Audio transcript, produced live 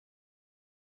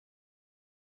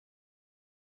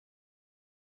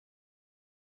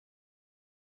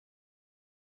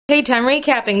Tay Time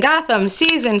recapping Gotham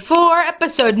Season 4,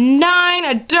 Episode 9,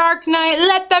 A Dark Night,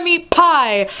 Let Them Eat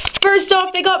Pie. First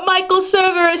off, they got Michael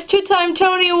Cerveris, two-time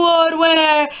Tony Award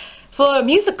winner for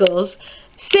musicals,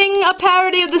 sing a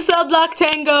parody of the Cell Block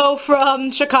Tango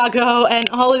from Chicago, and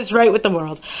all is right with the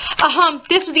world.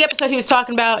 This was the episode he was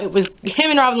talking about. It was him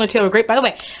and Robin Luttrell were great. By the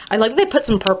way, I like that they put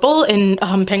some purple in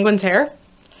Penguin's hair.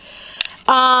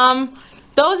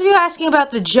 Those of you asking about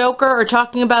the Joker or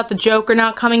talking about the Joker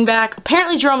not coming back,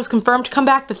 apparently Jerome is confirmed to come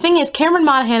back. The thing is, Cameron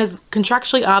Monaghan is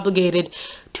contractually obligated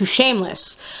to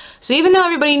Shameless. So even though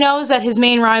everybody knows that his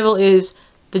main rival is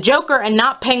the Joker and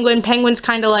not Penguin, Penguin's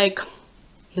kind of like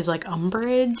his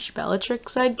Umbridge,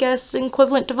 Bellatrix, I guess,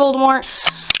 equivalent to Voldemort.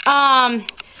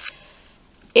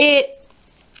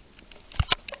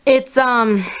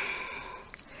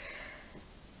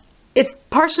 It's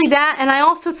partially that, and I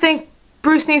also think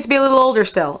Bruce needs to be a little older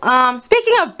still.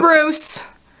 Speaking of Bruce,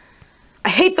 I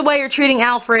hate the way you're treating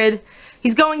Alfred.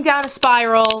 He's going down a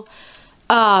spiral.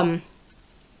 We're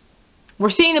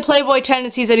seeing the playboy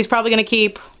tendencies that he's probably going to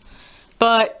keep,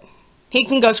 but he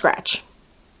can go scratch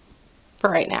for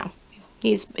right now.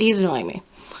 He's annoying me.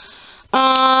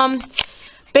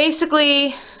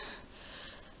 Basically,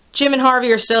 Jim and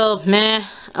Harvey are still meh.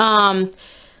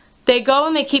 They go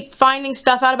and they keep finding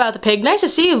stuff out about the pig. Nice to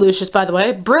see you, Lucius, by the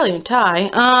way. Brilliant tie.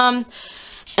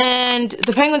 And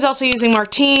the Penguin's also using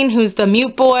Martine, who's the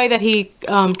mute boy that he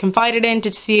confided in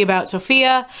to see about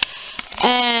Sophia.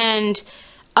 And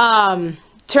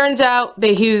turns out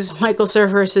they use Michael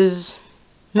Cerveris'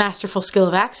 masterful skill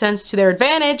of accents to their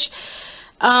advantage.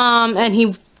 And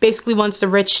he basically wants the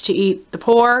rich to eat the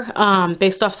poor,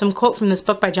 based off some quote from this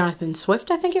book by Jonathan Swift,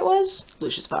 I think it was.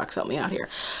 Lucius Fox, help me out here.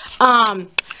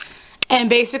 And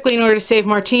basically, in order to save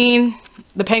Martine,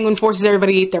 the Penguin forces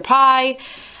everybody to eat their pie.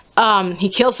 He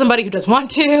kills somebody who doesn't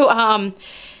want to.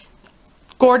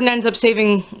 Gordon ends up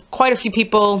saving quite a few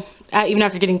people, even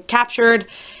after getting captured.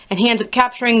 And he ends up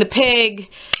capturing the pig.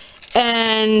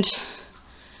 And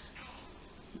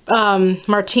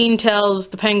Martine tells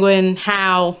the Penguin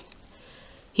how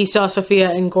he saw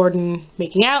Sophia and Gordon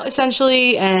making out,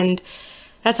 essentially. And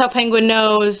that's how Penguin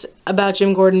knows about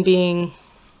Jim Gordon being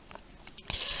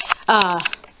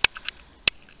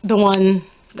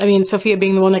Sophia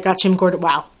being the one that got Jim Gordon.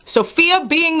 Wow. Sophia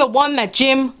being the one that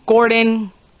Jim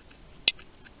Gordon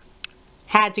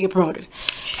had to get promoted.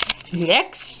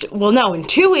 Next, well, no, in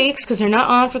 2 weeks, because they're not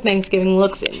on for Thanksgiving,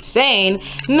 looks insane,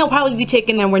 and they'll probably be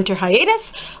taking their winter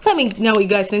hiatus. Let me know what you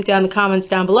guys think down in the comments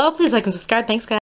down below. Please like and subscribe. Thanks, guys.